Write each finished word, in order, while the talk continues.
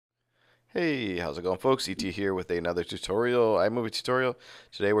Hey, how's it going, folks? ET here with another tutorial, iMovie tutorial.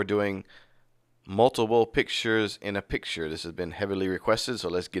 Today we're doing multiple pictures in a picture. This has been heavily requested, so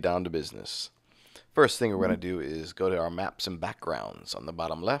let's get down to business. First thing we're going to do is go to our maps and backgrounds on the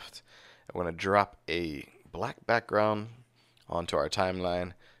bottom left. And we're going to drop a black background onto our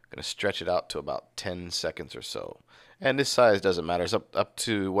timeline. I'm going to stretch it out to about 10 seconds or so. And this size doesn't matter. It's up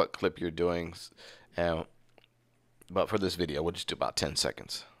to what clip you're doing. But for this video, we'll just do about 10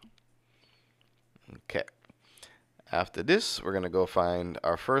 seconds. Okay. After this, we're going to go find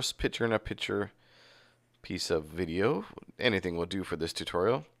our first picture-in-a-picture piece of video. Anything will do for this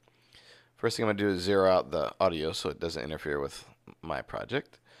tutorial. First thing I'm going to do is zero out the audio so it doesn't interfere with my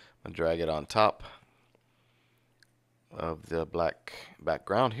project. I'm going to drag it on top of the black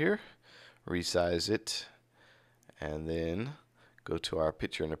background here, resize it, and then go to our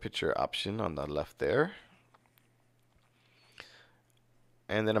picture-in-a-picture option on the left there.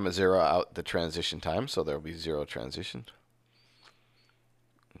 And then I'm going to zero out the transition time, so there will be zero transition.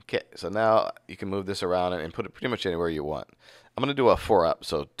 Okay, so now you can move this around and put it pretty much anywhere you want. I'm going to do a 4-up,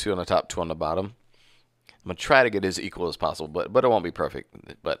 so 2 on the top, 2 on the bottom. I'm going to try to get as equal as possible, but it won't be perfect.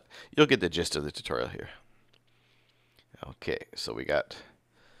 But you'll get the gist of the tutorial here. Okay, so we got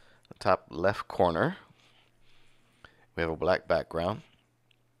the top left corner. We have a black background.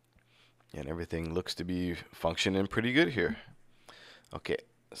 And everything looks to be functioning pretty good here. Okay,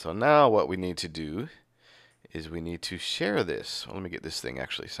 so now what we need to do is we need to share this. Well, let me get this thing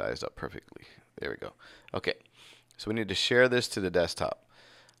actually sized up perfectly. There we go. Okay, so we need to share this to the desktop.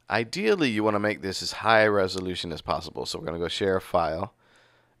 Ideally, you want to make this as high resolution as possible. So we're going to go share file.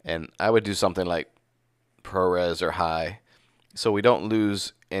 And I would do something like ProRes or high so we don't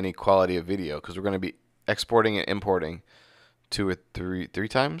lose any quality of video because we're going to be exporting and importing 2 or 3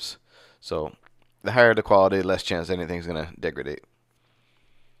 times. So the higher the quality, less chance anything's going to degrade.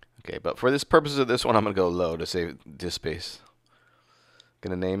 Okay, but for this purposes of this one, I'm going to go low to save disk space.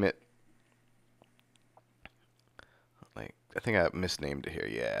 Going to name it, like, I think I misnamed it here.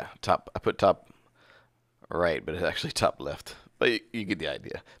 Yeah, I put top right, but it's actually top left. But you get the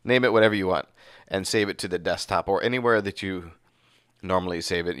idea. Name it whatever you want and save it to the desktop or anywhere that you normally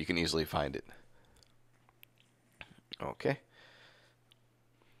save it. You can easily find it. Okay.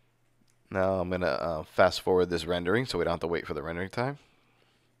 Now I'm going to fast forward this rendering so we don't have to wait for the rendering time.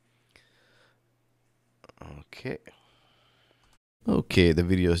 Okay. Okay, the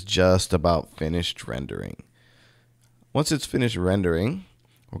video is just about finished rendering. Once it's finished rendering,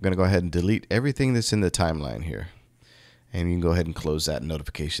 we're going to go ahead and delete everything that's in the timeline here. And you can go ahead and close that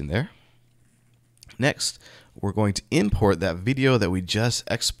notification there. Next, we're going to import that video that we just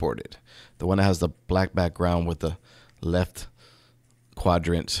exported. The one that has the black background with the left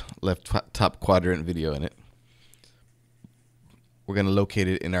top quadrant video in it. We're going to locate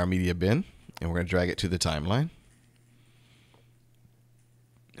it in our media bin. And we're going to drag it to the timeline.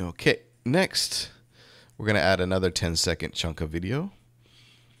 Okay, next, we're going to add another 10-second chunk of video.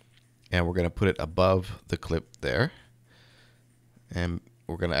 And we're going to put it above the clip there. And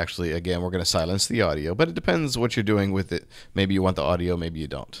we're going to actually, again, we're going to silence the audio. But it depends what you're doing with it. Maybe you want the audio, maybe you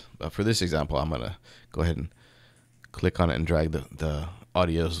don't. But for this example, I'm going to go ahead and click on it and drag the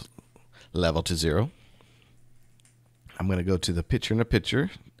audio's level to 0. I'm going to go to the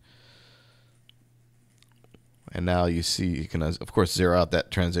picture-in-a-picture. And now you see, you can, of course, zero out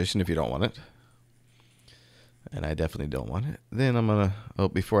that transition if you don't want it. And I definitely don't want it. Then I'm going to,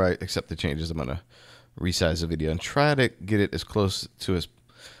 before I accept the changes, I'm going to resize the video and try to get it as close to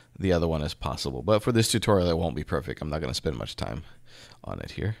the other one as possible. But for this tutorial, it won't be perfect. I'm not going to spend much time on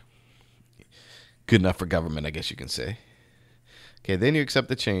it here. Good enough for government, I guess you can say. Okay, then you accept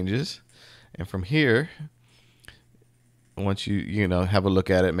the changes. And from here, once you have a look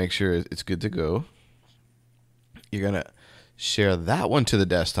at it, make sure it's good to go. You're going to share that one to the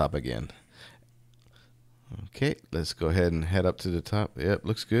desktop again. Okay, let's go ahead and head up to the top. Yep,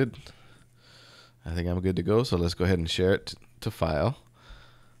 looks good. I think I'm good to go. So let's go ahead and share it to file.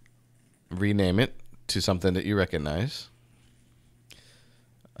 Rename it to something that you recognize.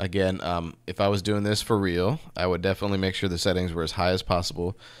 Again, if I was doing this for real, I would definitely make sure the settings were as high as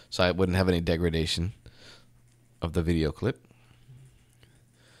possible so I wouldn't have any degradation of the video clip.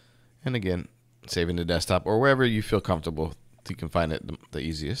 And again, saving the desktop or wherever you feel comfortable, you can find it the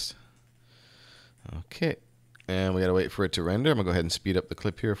easiest. Okay, and we gotta wait for it to render. I'm gonna go ahead and speed up the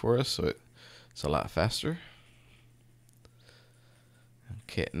clip here for us so it's a lot faster.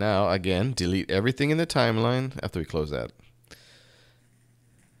 Okay, now again, delete everything in the timeline after we close that.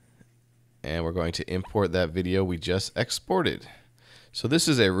 And we're going to import that video we just exported. So this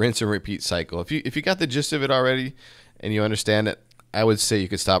is a rinse and repeat cycle. If you got the gist of it already and you understand it, I would say you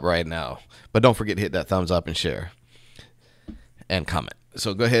could stop right now. But don't forget to hit that thumbs up and share and comment.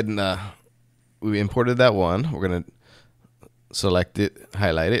 So go ahead and we imported that one. We're going to select it,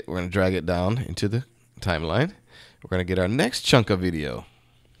 highlight it. We're going to drag it down into the timeline. We're going to get our next chunk of video.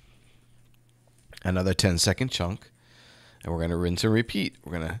 Another 10-second chunk. And we're going to rinse and repeat.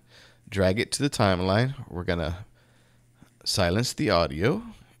 We're going to drag it to the timeline. We're going to silence the audio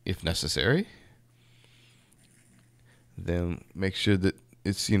if necessary. Then make sure that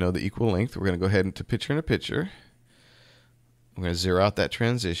it's, the equal length. We're going to go ahead into picture in a picture. We're going to zero out that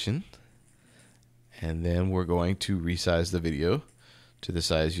transition. And then we're going to resize the video to the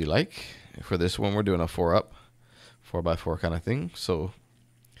size you like. For this one, we're doing a 4-up, 4x4 kind of thing. So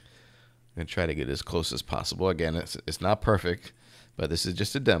I'm going to try to get as close as possible. Again, it's not perfect, but this is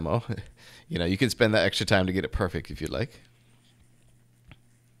just a demo. You can spend that extra time to get it perfect if you like.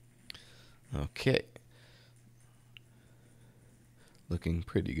 Okay. Looking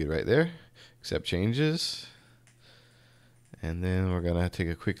pretty good right there. Accept changes. And then we're going to take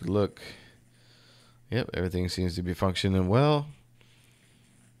a quick look. Yep, everything seems to be functioning well.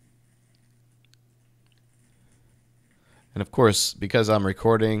 And of course, because I'm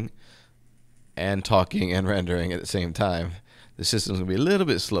recording and talking and rendering at the same time, the system's going to be a little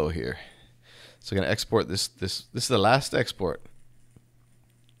bit slow here. So I'm going to export this. This is the last export.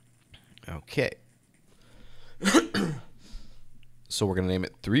 Okay. So we're going to name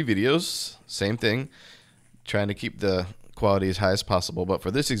it 3 videos. Same thing. Trying to keep the quality as high as possible. But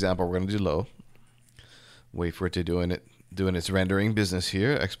for this example, we're going to do low. Wait for it to doing its rendering business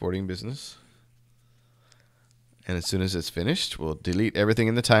here, exporting business. And as soon as it's finished, we'll delete everything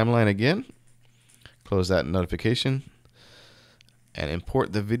in the timeline again. Close that notification. And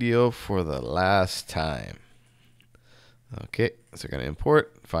import the video for the last time. Okay, so we're going to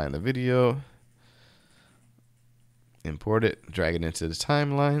import, find the video. Import it, drag it into the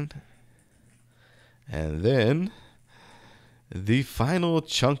timeline. And then the final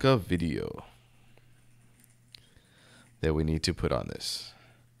chunk of video that we need to put on this.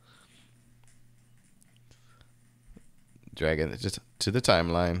 Drag it just to the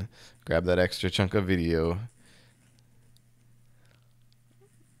timeline, grab that extra chunk of video.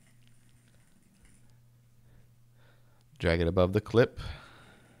 Drag it above the clip.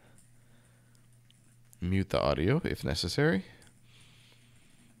 Mute the audio if necessary.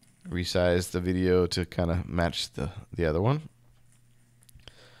 Resize the video to kind of match the other one.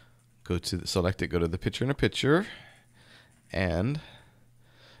 Select it, go to the picture in a picture, and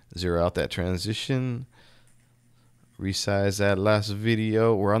zero out that transition. Resize that last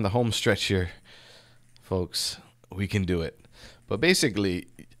video. We're on the home stretch here, folks. We can do it. But basically,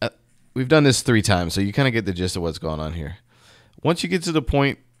 we've done this 3 times, so you kind of get the gist of what's going on here. Once you get to the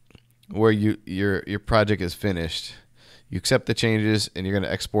point where your project is finished, you accept the changes and you're going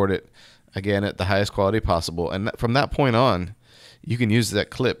to export it again at the highest quality possible. And from that point on, you can use that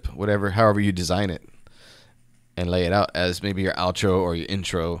clip, however you design it, and lay it out as maybe your outro or your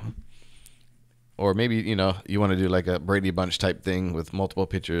intro. Or maybe, you want to do like a Brady Bunch type thing with multiple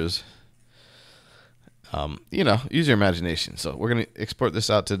pictures. Use your imagination. So we're going to export this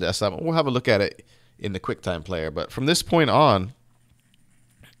out to the desktop. We'll have a look at it in the QuickTime player. But from this point on,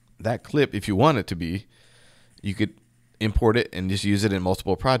 that clip, if you want it to be, you could import it and just use it in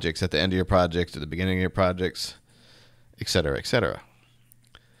multiple projects at the end of your projects, at the beginning of your projects, etc., etc.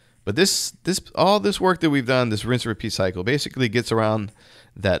 But all this work that we've done, this rinse and repeat cycle, basically gets around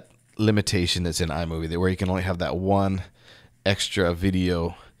that limitation that's in iMovie, where you can only have that one extra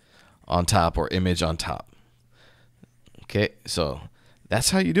video on top or image on top. Okay, so that's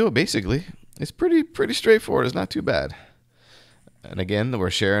how you do it basically. It's pretty straightforward. It's not too bad. And again,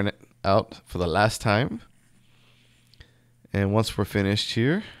 we're sharing it out for the last time. And once we're finished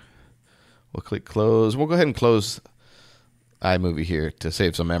here, we'll click close. We'll go ahead and close iMovie here to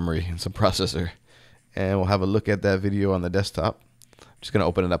save some memory and some processor. And we'll have a look at that video on the desktop. I'm just going to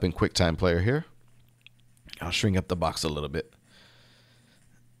open it up in QuickTime Player here. I'll shrink up the box a little bit.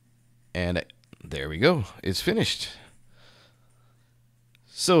 And there we go. It's finished.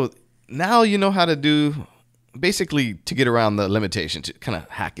 So now you know how to do, basically, to get around the limitation, to kind of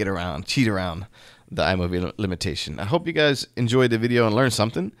hack it around, cheat around the iMovie limitation. I hope you guys enjoyed the video and learned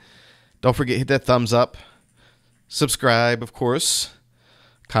something. Don't forget, hit that thumbs up, subscribe, of course,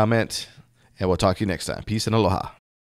 comment, and we'll talk to you next time. Peace and aloha.